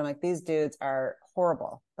too, but I'm like, these dudes are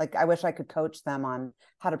horrible. Like, I wish I could coach them on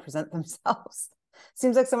how to present themselves.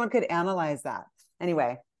 Seems like someone could analyze that.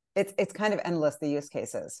 Anyway, it's kind of endless, the use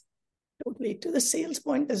cases. Totally. To the sales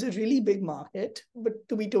point, there's a really big market, but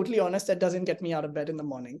to be totally honest, that doesn't get me out of bed in the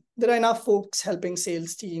morning. There are enough folks helping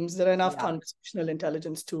sales teams. There are enough conversational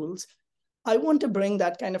intelligence tools. I want to bring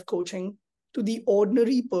that kind of coaching to the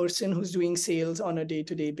ordinary person who's doing sales on a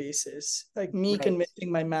day-to-day basis, like me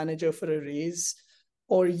convincing my manager for a raise,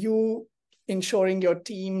 or you ensuring your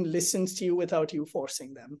team listens to you without you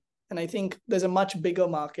forcing them. And I think there's a much bigger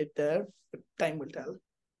market there, but time will tell.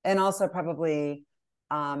 And also probably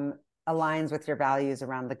aligns with your values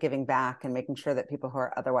around the giving back and making sure that people who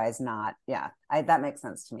are otherwise not. Yeah, that makes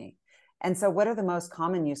sense to me. And so what are the most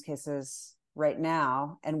common use cases right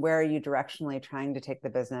now, and where are you directionally trying to take the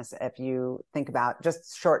business if you think about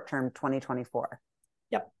just short-term 2024?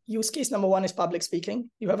 Yeah. Use case number one is public speaking.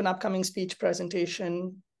 You have an upcoming speech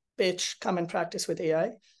presentation, pitch, come and practice with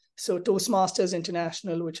AI. So Toastmasters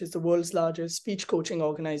International, which is the world's largest speech coaching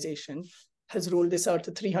organization, has rolled this out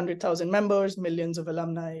to 300,000 members, millions of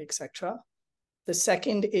alumni, etc. The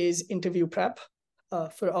second is interview prep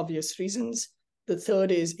for obvious reasons. The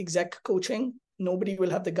third is exec coaching. Nobody will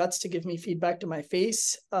have the guts to give me feedback to my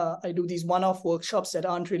face. I do these one-off workshops that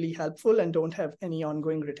aren't really helpful and don't have any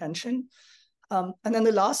ongoing retention. And then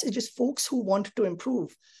the last is just folks who want to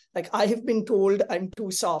improve. Like, I have been told I'm too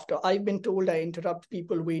soft, or I've been told I interrupt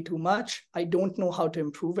people way too much. I don't know how to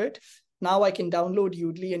improve it. Now I can download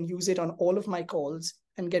Yoodli and use it on all of my calls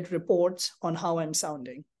and get reports on how I'm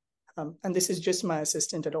sounding. And this is just my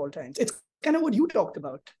assistant at all times. It's kind of what you talked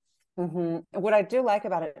about. Mm-hmm. What I do like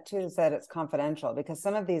about it too is that it's confidential, because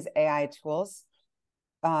some of these AI tools,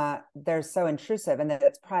 they're so intrusive, and that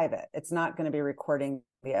it's private. It's not going to be recording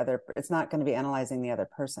the other, it's not going to be analyzing the other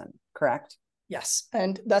person, correct? Yes.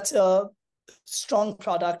 And that's a strong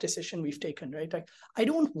product decision we've taken, right? Like, I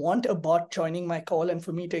don't want a bot joining my call and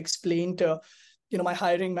for me to explain to, my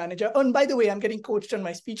hiring manager, oh, and by the way, I'm getting coached on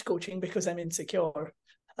my speech coaching because I'm insecure.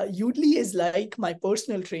 Yoodli is like my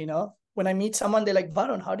personal trainer. When I meet someone, they're like,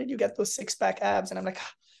 Varun, how did you get those six-pack abs? And I'm like,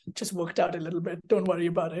 just worked out a little bit. Don't worry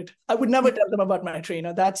about it. I would never tell them about my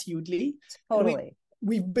trainer. That's Yoodli. Totally.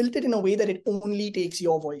 We've built it in a way that it only takes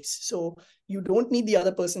your voice. So you don't need the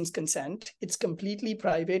other person's consent. It's completely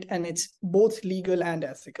private, and it's both legal and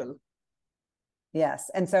ethical.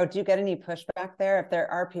 Yes. And so do you get any pushback there? If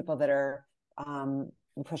there are people that are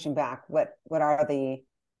pushing back, what are the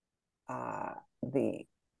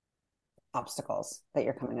obstacles that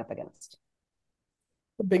you're coming up against?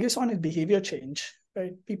 The biggest one is behavior change,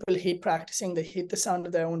 right? People hate practicing. They hate the sound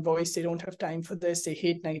of their own voice. They don't have time for this. They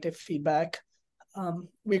hate negative feedback.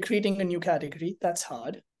 We're creating a new category. That's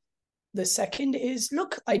hard. The second is,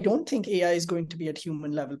 look, I don't think AI is going to be at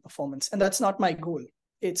human level performance, and that's not my goal.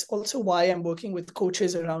 It's also why I'm working with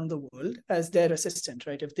coaches around the world as their assistant,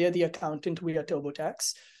 right? If they're the accountant, we are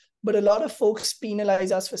TurboTax. But a lot of folks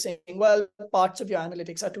penalize us for saying, well, parts of your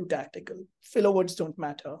analytics are too tactical. Filler words don't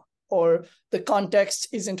matter, or the context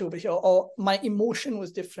isn't over here, or my emotion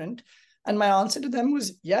was different. And my answer to them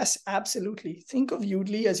was, yes, absolutely. Think of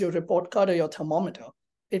Yoodli as your report card or your thermometer.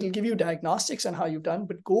 It'll give you diagnostics on how you've done,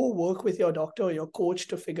 but go work with your doctor or your coach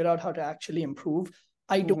to figure out how to actually improve.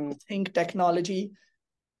 I don't think technology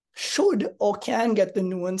should or can get the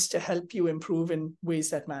nuance to help you improve in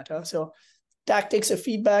ways that matter. So tactics of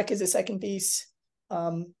feedback is the second piece.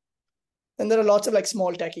 Then there are lots of like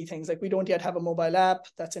small techie things. Like, we don't yet have a mobile app.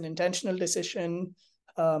 That's an intentional decision.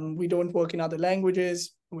 We don't work in other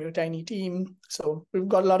languages. We're a tiny team. So we've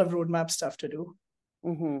got a lot of roadmap stuff to do.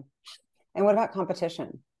 Mm-hmm. And what about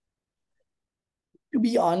competition? To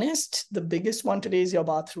be honest, the biggest one today is your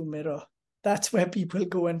bathroom mirror. That's where people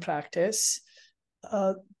go and practice.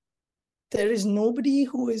 There is nobody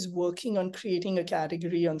who is working on creating a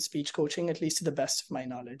category on speech coaching, at least to the best of my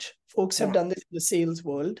knowledge. Folks have done this in the sales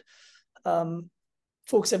world.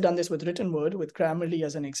 Folks have done this with written word, with Grammarly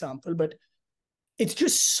as an example, but it's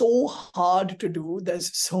just so hard to do.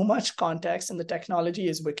 There's so much context, and the technology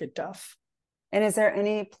is wicked tough. And is there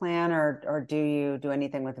any plan, or do you do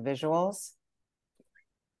anything with visuals?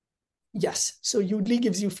 Yes. So Yoodli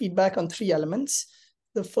gives you feedback on 3 elements.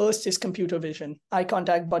 The first is computer vision, eye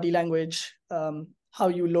contact, body language, how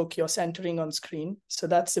you look, your centering on screen. So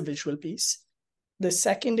that's the visual piece. The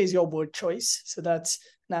second is your word choice. So that's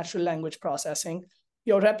natural language processing,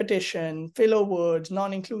 your repetition, filler words,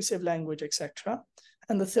 non-inclusive language, etc.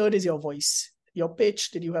 And the third is your voice, your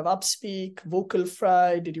pitch. Did you have upspeak, vocal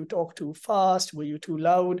fry? Did you talk too fast? Were you too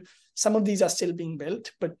loud? Some of these are still being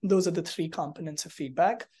built, but those are the three components of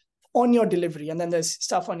feedback on your delivery. And then there's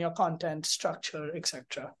stuff on your content, structure,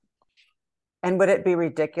 etc. And would it be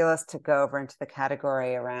ridiculous to go over into the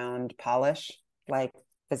category around polish, like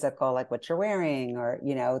physical, like what you're wearing, or,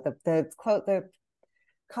 you know, the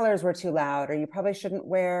colors were too loud, or you probably shouldn't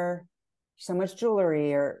wear so much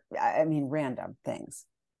jewelry, or, I mean, random things?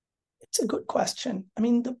 It's a good question. I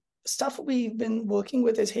mean, the stuff we've been working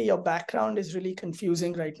with is, hey, your background is really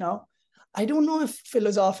confusing right now. I don't know if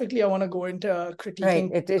philosophically I want to go into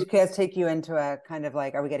critiquing. Right. It does take you into a kind of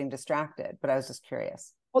like, are we getting distracted? But I was just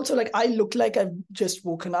curious. Also, like, I look like I've just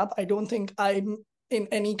woken up. I don't think I'm in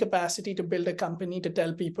any capacity to build a company to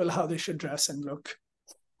tell people how they should dress and look.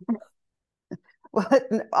 Well,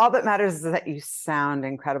 all that matters is that you sound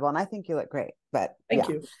incredible, and I think you look great. But Thank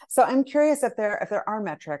you. So I'm curious if there are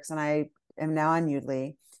metrics, and I am now on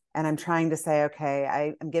Yoodli, and I'm trying to say, okay,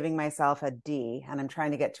 I am giving myself a D, and I'm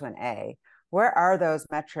trying to get to an A. Where are those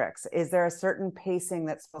metrics? Is there a certain pacing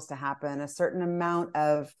that's supposed to happen, a certain amount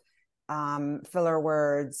of filler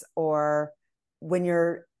words, or when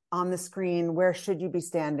you're on the screen, where should you be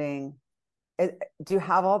standing? Do you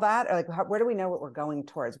have all that? Or like, where do we know what we're going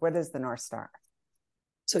towards? Where is the North Star?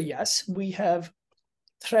 So yes, we have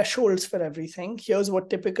thresholds for everything. Here's what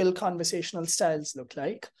typical conversational styles look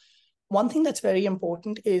like. One thing that's very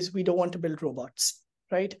important is we don't want to build robots,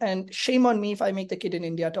 right? And shame on me if I make the kid in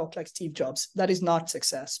India talk like Steve Jobs. That is not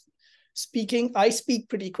success. Speaking, I speak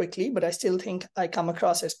pretty quickly, but I still think I come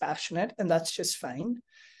across as passionate, and that's just fine.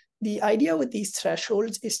 The idea with these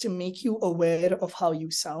thresholds is to make you aware of how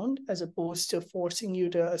you sound, as opposed to forcing you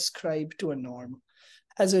to ascribe to a norm.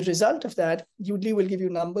 As a result of that, Yoodli will give you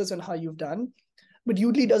numbers on how you've done, but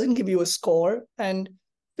Yoodli doesn't give you a score. And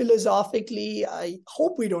philosophically, I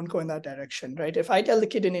hope we don't go in that direction, right? If I tell the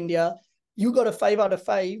kid in India, you got a 5 out of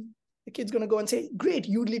 5, the kid's going to go and say, great,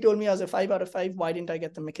 Yoodli told me I was a 5 out of 5. Why didn't I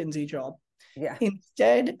get the McKinsey job? Yeah.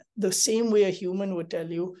 Instead, the same way a human would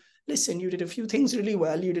tell you, listen, you did a few things really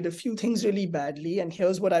well, you did a few things really badly, and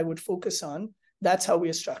here's what I would focus on. That's how we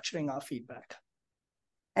are structuring our feedback.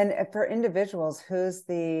 And for individuals, who's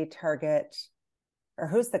the target, or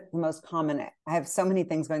who's the most common? I have so many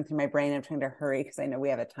things going through my brain. I'm trying to hurry because I know we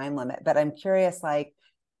have a time limit, but I'm curious, like,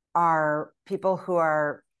 are people who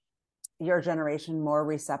are your generation more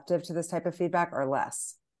receptive to this type of feedback or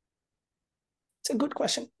less? It's a good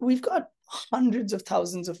question. We've got hundreds of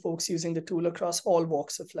thousands of folks using the tool across all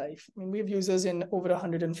walks of life. I mean, we have users in over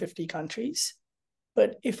 150 countries.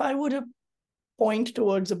 But if I were to point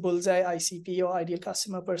towards a bullseye ICP, or ideal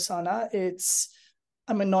customer persona,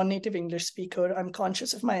 I'm a non-native English speaker. I'm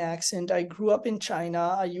conscious of my accent. I grew up in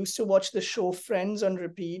China. I used to watch the show Friends on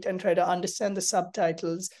repeat and try to understand the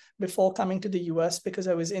subtitles before coming to the US because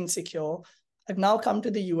I was insecure. I've now come to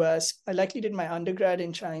the US. I likely did my undergrad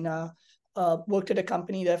in China, worked at a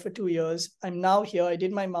company there for 2 years. I'm now here. I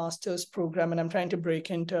did my master's program, and I'm trying to break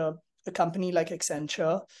into a company like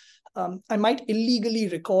Accenture. I might illegally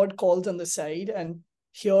record calls on the side and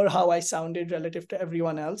hear how I sounded relative to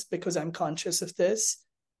everyone else because I'm conscious of this.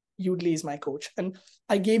 Yoodli is my coach. And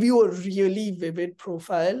I gave you a really vivid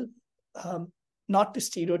profile, not to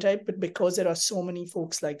stereotype, but because there are so many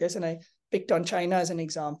folks like this. And I picked on China as an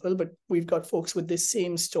example, but we've got folks with this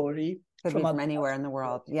same story. Could be from anywhere in the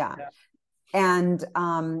world. Yeah. And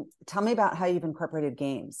tell me about how you've incorporated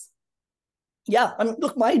games. Yeah, I mean,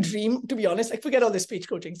 look, my dream, to be honest, like, forget all this speech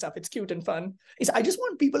coaching stuff. It's cute and fun. I just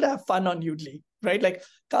want people to have fun on Yoodli, right? Like,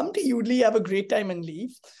 come to Yoodli, have a great time, and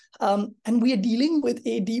leave. And we are dealing with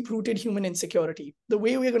a deep-rooted human insecurity. The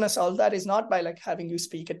way we're going to solve that is not by like having you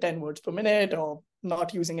speak at 10 words per minute or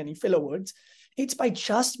not using any filler words. It's by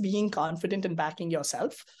just being confident and backing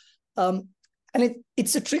yourself. And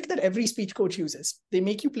it's a trick that every speech coach uses. They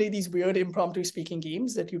make you play these weird impromptu speaking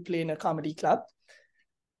games that you play in a comedy club.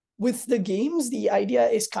 With the games, the idea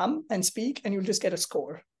is come and speak, and you'll just get a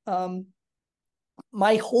score.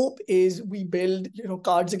 My hope is we build,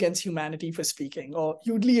 Cards Against Humanity for speaking, or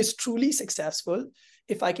Yoodli is truly successful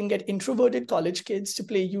if I can get introverted college kids to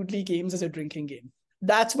play Yoodli games as a drinking game.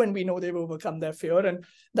 That's when we know they've overcome their fear. And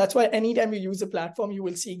that's why anytime you use the platform, you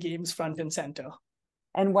will see games front and center.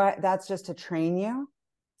 And what? That's just to train you?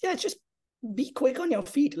 Yeah, just be quick on your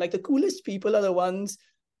feet. Like, the coolest people are the ones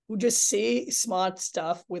who just say smart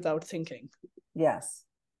stuff without thinking. Yes.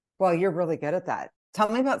 Well, you're really good at that. Tell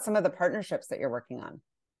me about some of the partnerships that you're working on.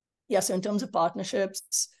 Yeah, so in terms of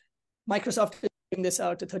partnerships, Microsoft is giving this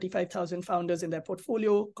out to 35,000 founders in their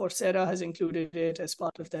portfolio. Coursera has included it as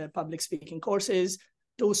part of their public speaking courses.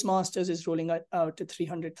 Toastmasters is rolling out to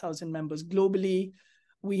 300,000 members globally.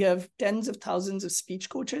 We have tens of thousands of speech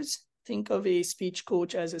coaches. Think of a speech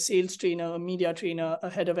coach as a sales trainer, a media trainer, a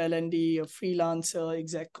head of L&D, a freelancer,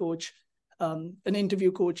 exec coach, an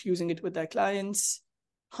interview coach using it with their clients,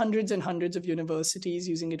 hundreds and hundreds of universities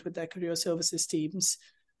using it with their career services teams.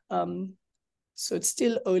 So it's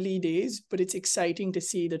still early days, but it's exciting to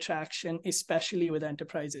see the traction, especially with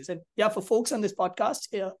enterprises. And yeah, for folks on this podcast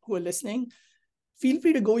who are listening, feel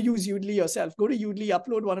free to go use Yoodli yourself. Go to Yoodli,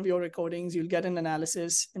 upload one of your recordings, you'll get an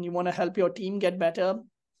analysis, and you want to help your team get better,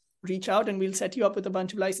 reach out and we'll set you up with a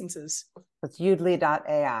bunch of licenses. It's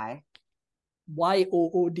Yoodli.ai.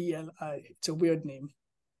 Yoodli. It's a weird name.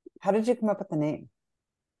 How did you come up with the name?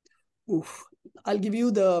 Oof. I'll give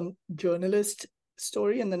you the journalist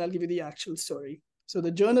story and then I'll give you the actual story. So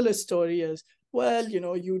the journalist story is, well,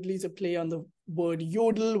 Yoodli is a play on the word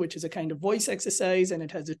yodel, which is a kind of voice exercise, and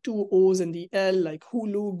it has the two O's and the L, like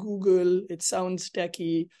Hulu, Google. It sounds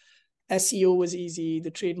techy. SEO was easy.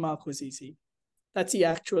 The trademark was easy. That's the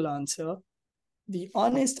actual answer. The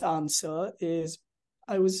honest answer is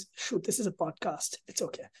this is a podcast. It's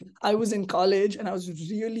okay. I was in college and I was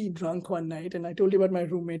really drunk one night and I told you about my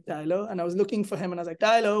roommate, Tyler, and I was looking for him and I was like,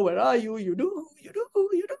 Tyler, where are you? You do.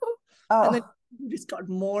 Oh. And then it just got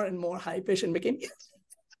more and more hypish and became, yes.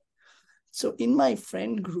 So in my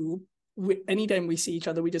friend group, anytime we see each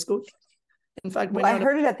other, we just go, in fact, I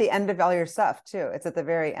heard it at the end of all your stuff too. It's at the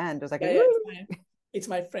very end. It was like, it's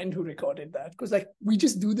my friend who recorded that because like we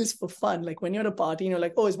just do this for fun. Like when you're at a party and you're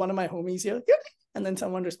like, oh, is one of my homies here? And then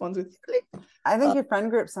someone responds with, I think your friend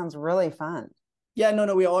group sounds really fun. Yeah,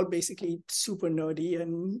 no, we're all basically super nerdy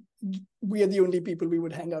and we are the only people we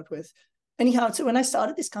would hang out with. Anyhow, so when I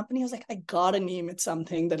started this company, I was like, I gotta name it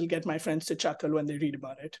something that'll get my friends to chuckle when they read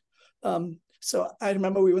about it. So I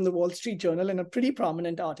remember we were in the Wall Street Journal in a pretty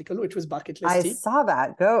prominent article, which was bucket list. I saw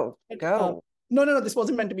that. Go. No, this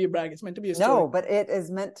wasn't meant to be a brag. It's meant to be a story. No, but it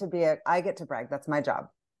is meant to be I get to brag. That's my job.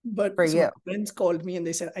 But for you, friends called me and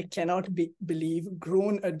they said, I cannot believe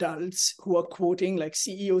grown adults who are quoting like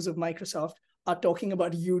CEOs of Microsoft are talking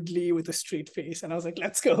about Yoodli with a straight face. And I was like,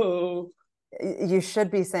 let's go. You should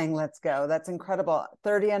be saying, let's go. That's incredible.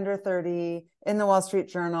 30 under 30 in the Wall Street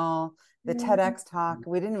Journal, the TEDx talk.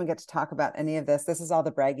 We didn't even get to talk about any of this. This is all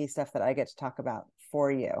the braggy stuff that I get to talk about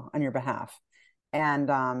for you on your behalf. And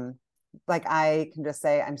like, I can just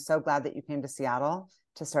say, I'm so glad that you came to Seattle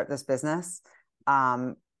to start this business.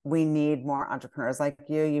 We need more entrepreneurs like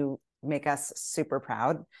you. You make us super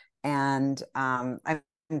proud. And I'm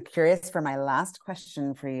curious for my last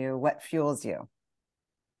question for you. What fuels you?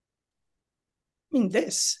 I mean,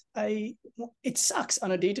 it sucks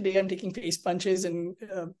on a day-to-day. I'm taking face punches and,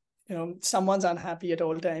 someone's unhappy at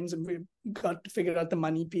all times and we've got to figure out the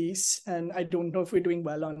money piece. And I don't know if we're doing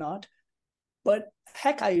well or not. But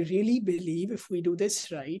heck, I really believe if we do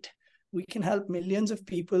this right, we can help millions of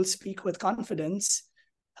people speak with confidence.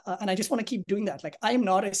 And I just want to keep doing that. Like, I'm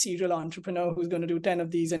not a serial entrepreneur who's going to do 10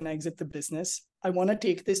 of these and exit the business. I want to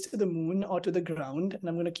take this to the moon or to the ground, and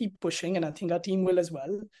I'm going to keep pushing. And I think our team will as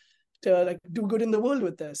well, to like do good in the world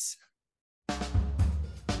with this.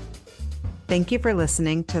 Thank you for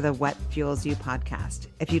listening to the What Fuels You podcast.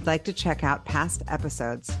 If you'd like to check out past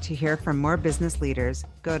episodes to hear from more business leaders,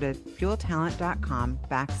 go to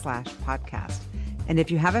fueltalent.com/podcast. And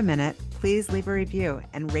if you have a minute, please leave a review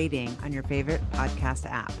and rating on your favorite podcast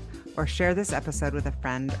app, or share this episode with a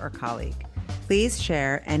friend or colleague. Please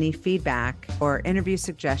share any feedback or interview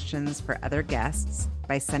suggestions for other guests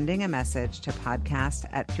by sending a message to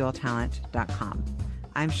podcast@fueltalent.com.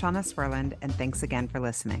 I'm Shauna Swerland, and thanks again for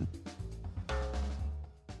listening.